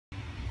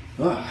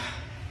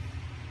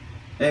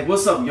Hey,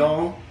 what's up,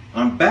 y'all?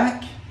 I'm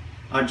back.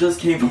 I just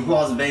came from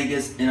Las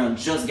Vegas and I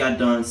just got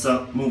done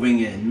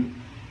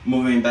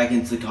moving back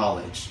into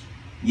college.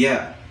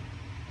 Yeah.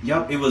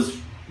 Yup, it was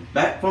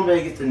back from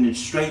Vegas and then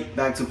straight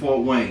back to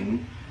Fort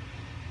Wayne.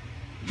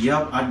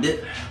 Yup,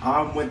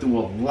 I went through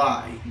a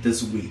lot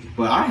this week,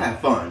 but I had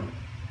fun.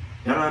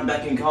 Now that I'm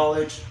back in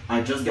college,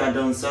 I just got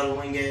done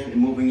settling in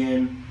and moving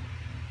in.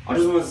 I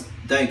just want to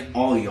thank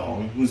all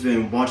y'all who's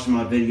been watching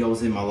my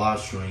videos and my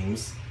live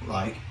streams.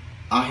 Like,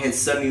 I hit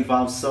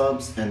 75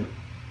 subs and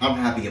I'm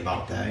happy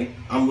about that.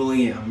 I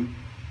really am.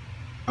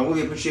 I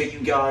really appreciate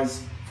you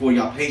guys for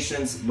your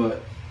patience,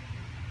 but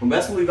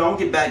best believe I'll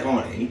get back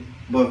on it.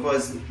 But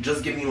first,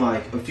 just give me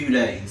like a few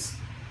days.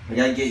 I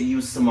gotta get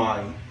used to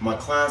my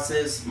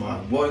classes,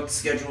 my work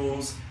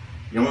schedules.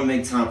 I'm gonna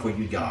make time for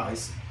you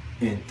guys.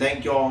 And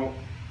thank y'all,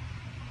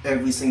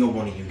 every single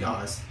one of you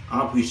guys.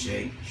 I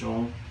appreciate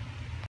y'all.